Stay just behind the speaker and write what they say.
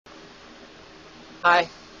Hi.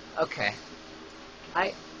 Okay.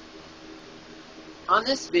 I on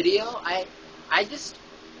this video, I just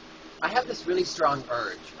I have this really strong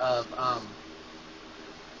urge of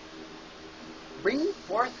bringing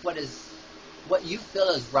forth what you feel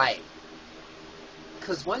is right.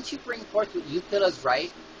 Because once you bring forth what you feel is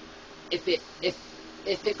right, if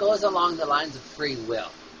it goes along the lines of free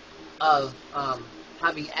will, of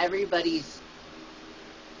having everybody's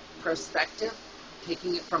perspective,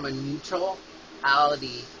 taking it from a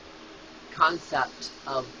neutrality concept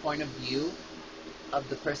of point of view of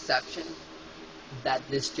the perception that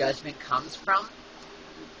this judgment comes from,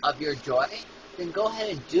 of your joy, then go ahead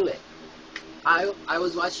and do it. I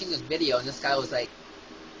was watching this video and this guy was like,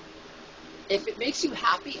 if it makes you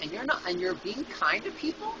happy and you're being kind to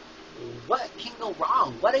people, what can go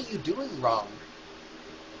wrong? What are you doing wrong?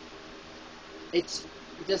 It's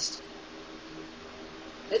just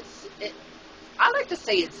I like to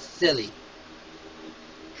say it's silly,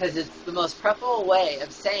 because it's the most preferable way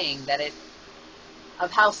of saying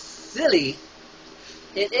of how silly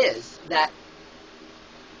it is that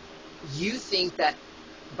you think that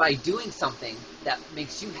by doing something that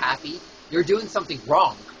makes you happy, you're doing something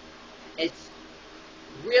wrong. It's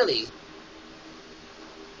really,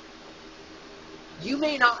 you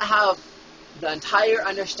may not have the entire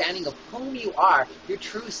understanding of whom you are, your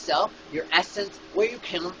true self, your essence, where you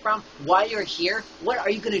came from, why you're here, what are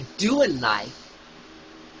you going to do in life.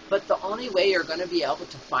 But the only way you're going to be able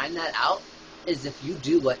to find that out is if you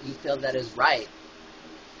do what you feel that is right.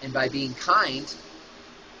 And by being kind,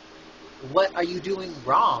 what are you doing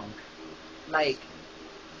wrong? Like,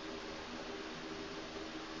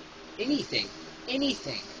 anything.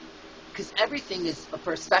 Because everything is a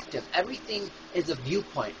perspective. Everything is a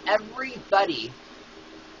viewpoint. Everybody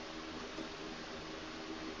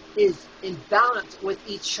is in balance with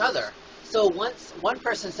each other. So once one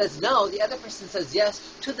person says no, the other person says yes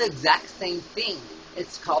to the exact same thing.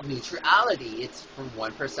 It's called neutrality. It's from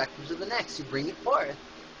one perspective to the next. You bring it forth,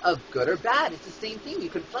 of good or bad. It's the same thing. You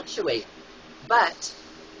can fluctuate. But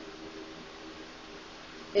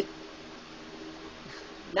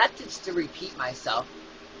not just to repeat myself,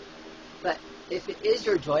 but if it is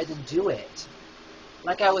your joy, then do it.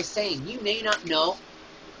 Like I was saying, you may not know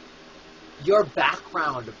your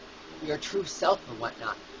background, your true self and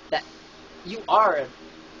whatnot, that you are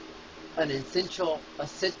an essential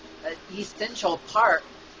part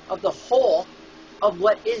of the whole of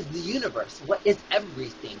what is the universe, what is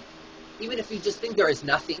everything. Even if you just think there is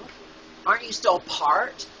nothing, aren't you still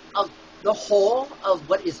part of the whole of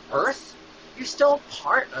what is Earth? You're still a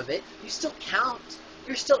part of it. You still count.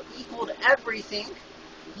 You're still equal to everything.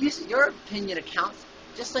 Your opinion counts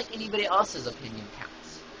just like anybody else's opinion counts.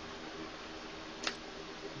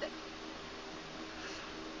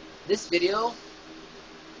 This video,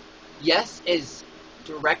 yes, is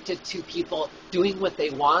directed to people doing what they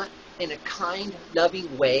want in a kind,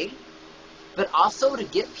 loving way, but also to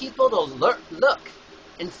get people to look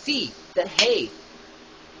and see that, hey,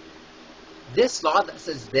 this law that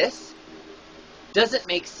says this doesn't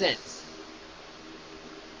make sense.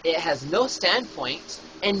 It has no standpoint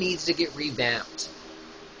and needs to get revamped.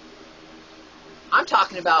 I'm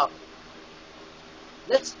talking about,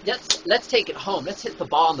 let's take it home. Let's hit the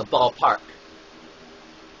ball in the ballpark.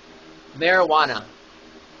 Marijuana,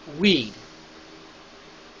 weed.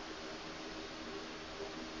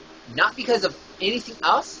 Not because of anything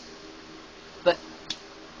else, but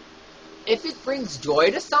if it brings joy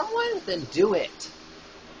to someone, then do it.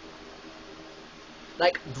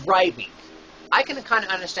 Like driving. I can kind of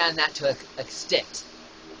understand that to an extent.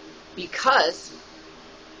 Because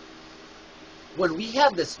when we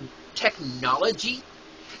have this technology,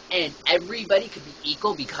 and everybody could be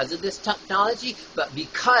equal because of this technology, but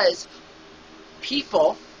because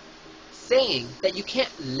people saying that you can't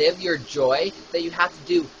live your joy, that you have to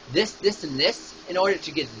do this, this, and this in order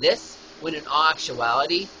to get this, when in all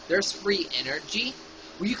actuality, there's free energy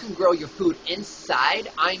where you can grow your food inside.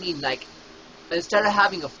 I mean, like, instead of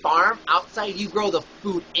having a farm outside, you grow the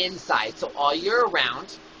food inside. So all year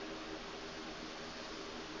round,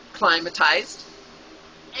 climatized,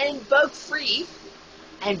 and bug-free,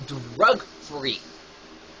 and drug-free.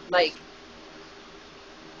 Like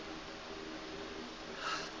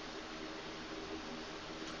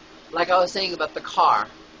I was saying about the car,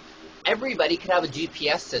 everybody could have a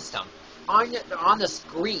GPS system on the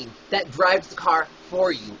screen that drives the car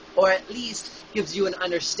for you, or at least gives you an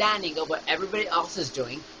understanding of what everybody else is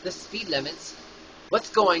doing, the speed limits,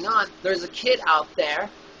 what's going on. There's a kid out there,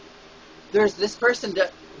 there's this person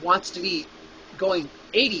that wants to be going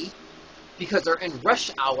 80 because they're in rush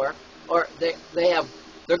hour, or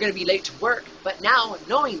they're they're going to be late to work, but now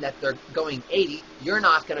knowing that they're going 80, you're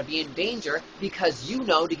not going to be in danger because you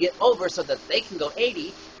know to get over so that they can go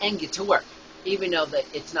 80 and get to work. Even though that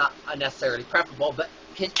it's not necessarily preferable, but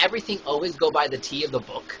can everything always go by the T of the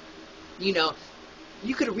book? You know,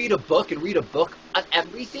 you could read a book on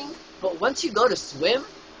everything, but once you go to swim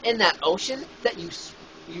in that ocean that you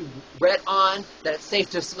read on, that it's safe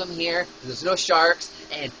to swim here, there's no sharks,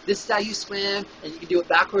 and this is how you swim, and you can do it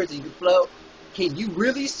backwards, and you can float. Can you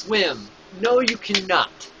really swim? No, you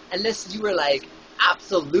cannot. Unless you were like,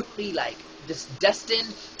 absolutely like, just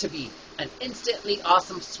destined to be an instantly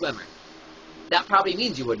awesome swimmer. That probably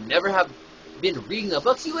means you would never have been reading the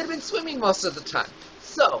books, you would have been swimming most of the time.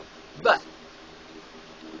 So, but,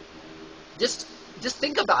 just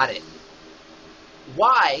think about it.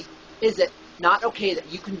 Why is it not okay that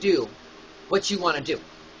you can do what you want to do?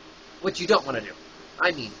 What you don't want to do?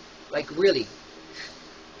 I mean, like really.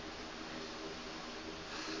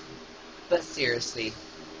 But seriously,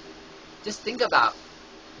 just think about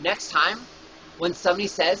next time when somebody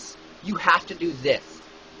says, you have to do this.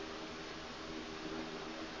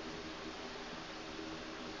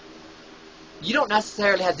 You don't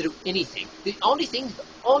necessarily have to do anything. The only thing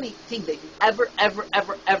that you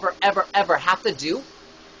ever have to do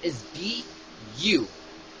is be you.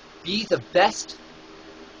 Be the best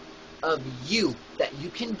of you that you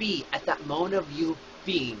can be at that moment of you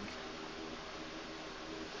being.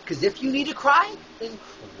 Because if you need to cry, then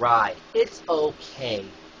cry. It's okay.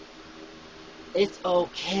 It's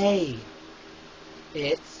okay.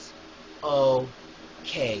 It's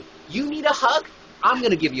okay. You need a hug? I'm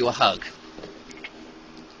going to give you a hug.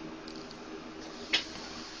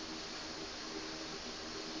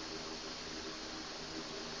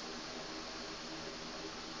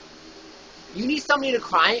 You need somebody to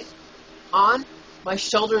cry on? My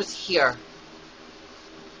shoulder's here.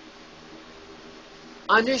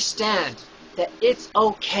 Understand that it's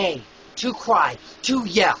okay to cry, to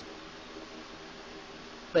yell.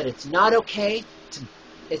 But it's not okay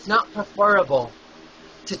it's not preferable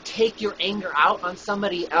to take your anger out on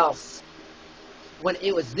somebody else when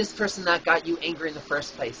it was this person that got you angry in the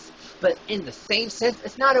first place. But in the same sense,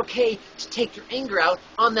 it's not okay to take your anger out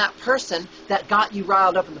on that person that got you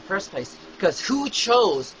riled up in the first place. Because who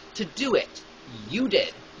chose to do it? You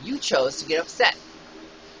did. You chose to get upset.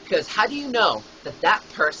 Because how do you know that that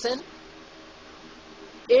person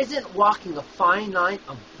isn't walking a fine line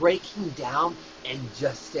of breaking down and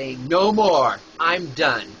just saying, no more, I'm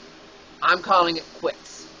done. I'm calling it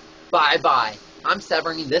quits. Bye-bye. I'm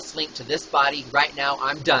severing this link to this body right now.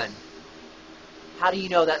 I'm done. How do you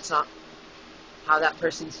know that's not how that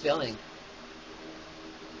person's feeling?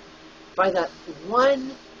 By that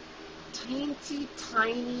one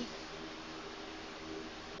tiny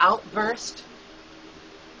outburst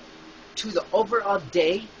to the overall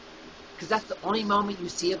day, because that's the only moment you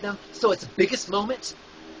see of them, so it's the biggest moment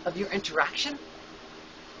of your interaction.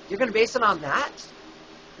 You're going to base it on that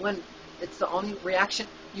when it's the only reaction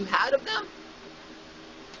you had of them?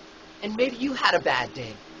 And maybe you had a bad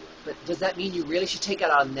day, but does that mean you really should take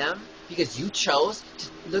it on them because you chose to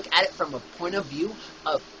look at it from a point of view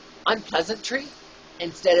of unpleasantry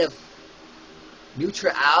instead of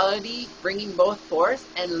neutrality, bringing both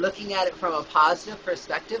forth and looking at it from a positive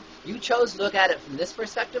perspective? You chose to look at it from this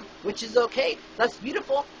perspective, which is okay. That's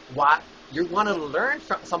beautiful. Why? You want to learn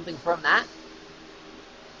something from that.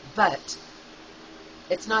 But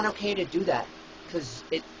it's not okay to do that because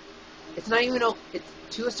it's not even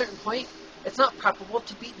to a certain point. It's not preferable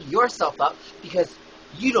to beat yourself up because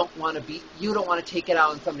you don't want to take it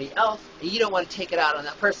out on somebody else, and you don't want to take it out on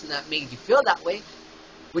that person that made you feel that way,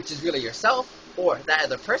 which is really yourself, or that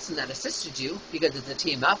other person that assisted you, because it's a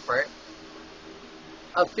team effort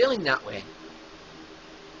of feeling that way.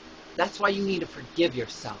 That's why you need to forgive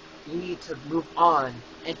yourself. You need to move on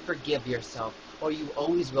and forgive yourself, or you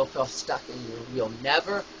always will feel stuck and you'll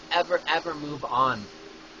never, ever move on.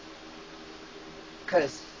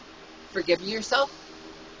 Because forgiving yourself,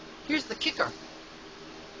 here's the kicker.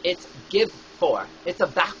 It's give for. It's a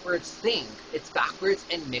backwards thing. It's backwards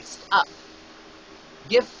and mixed up.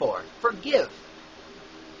 Give for. Forgive.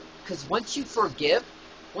 Because once you forgive,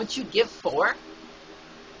 once you give for,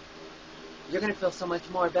 you're going to feel so much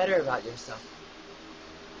more better about yourself.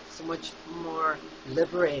 So much more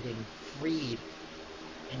liberating, freed,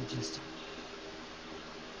 and just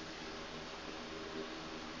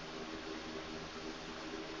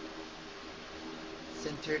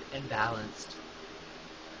centered and balanced.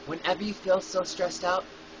 Whenever you feel so stressed out,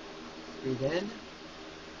 breathe in,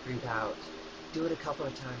 breathe out. Do it a couple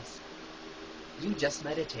of times. You just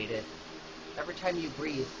meditated. Every time you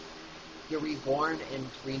breathe, you're reborn and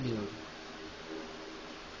renewed.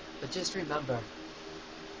 But just remember,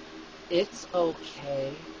 it's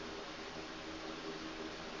okay.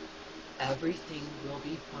 Everything will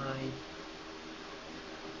be fine.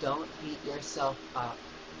 Don't beat yourself up.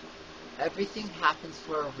 Everything happens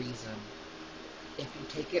for a reason. If you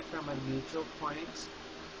take it from a neutral point,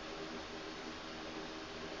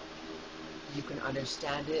 you can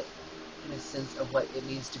understand it in a sense of what it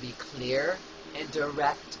means to be clear and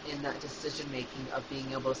direct in that decision making of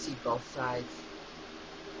being able to see both sides,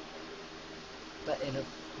 but in a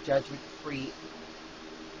judgment-free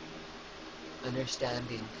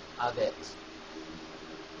understanding of it.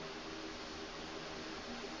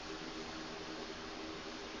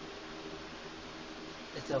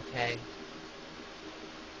 It's okay.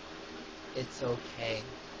 It's okay.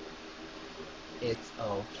 It's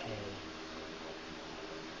okay.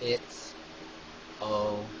 It's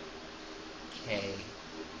okay.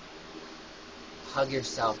 Hug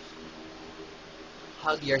yourself.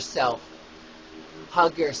 Hug yourself.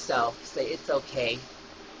 Hug yourself. Say it's okay.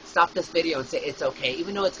 Stop this video and say it's okay.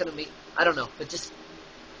 Even though it's going to be, I don't know, but just,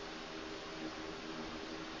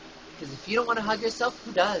 because if you don't want to hug yourself,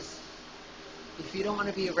 who does? If you don't want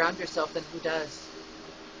to be around yourself, then who does?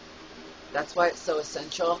 That's why it's so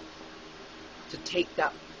essential to take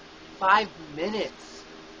that 5 minutes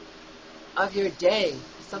of your day.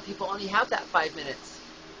 Some people only have that 5 minutes.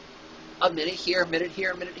 A minute here, a minute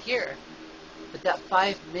here, a minute here. But that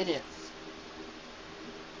 5 minutes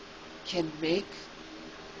can make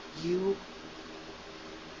you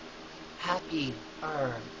happier.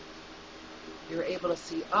 You're able to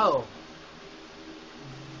see, oh,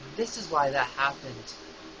 this is why that happened.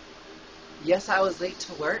 Yes, I was late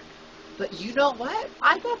to work, but you know what?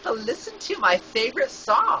 I got to listen to my favorite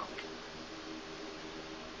song.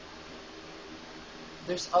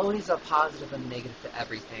 There's always a positive and negative to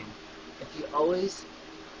everything. If you always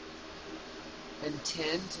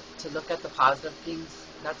intend to look at the positive things,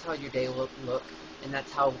 that's how your day will look, and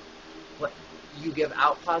that's how what you give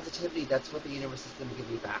out positivity, that's what the universe is going to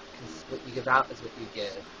give you back, because what you give out is what you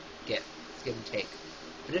get. It's give and take.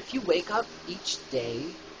 But if you wake up each day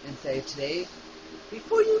and say, today,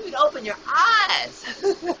 before you even open your eyes,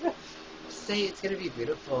 say it's going to be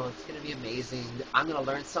beautiful, it's going to be amazing, I'm going to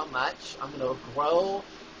learn so much, I'm going to grow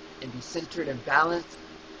and be centered and balanced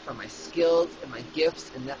for my skills and my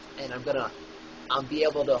gifts, and I'm going to be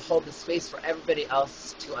able to hold the space for everybody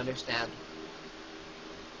else to understand.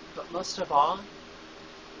 But most of all,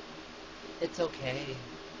 it's okay.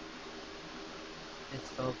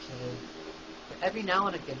 It's okay. But every now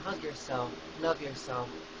and again, hug yourself, love yourself,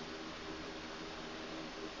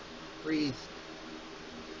 breathe.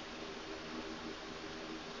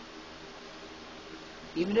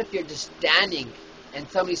 Even if you're just standing and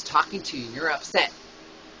somebody's talking to you and you're upset,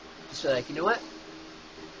 just be like, you know what?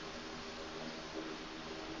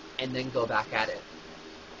 And then go back at it.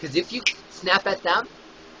 Because if you snap at them,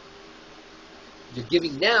 you're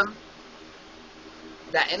giving them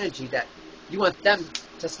that energy that you want them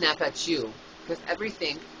to snap at you. Because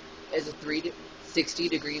everything is a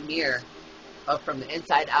 360-degree mirror from the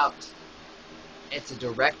inside out. It's a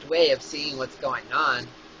direct way of seeing what's going on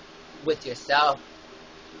with yourself.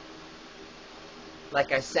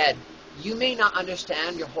 Like I said, you may not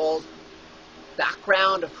understand your whole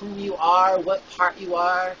background of whom you are, what part you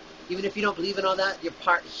are. Even if you don't believe in all that, your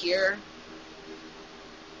part here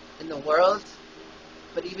in the world.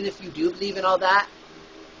 But even if you do believe in all that,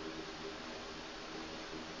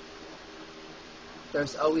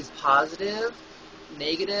 there's always positive,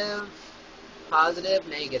 negative, positive,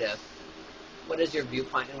 negative. What is your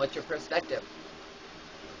viewpoint and what's your perspective?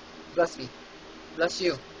 Bless me. Bless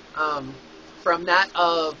you. From that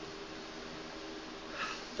of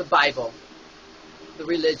the Bible, the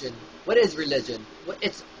religion. What is religion?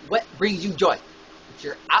 What brings you joy? It's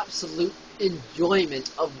your absolute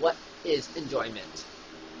enjoyment of what is enjoyment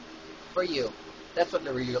for you. That's what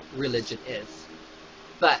the religion is.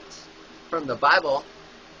 But from the Bible,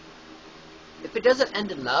 if it doesn't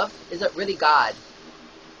end in love, is it really God?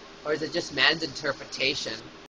 Or is it just man's interpretation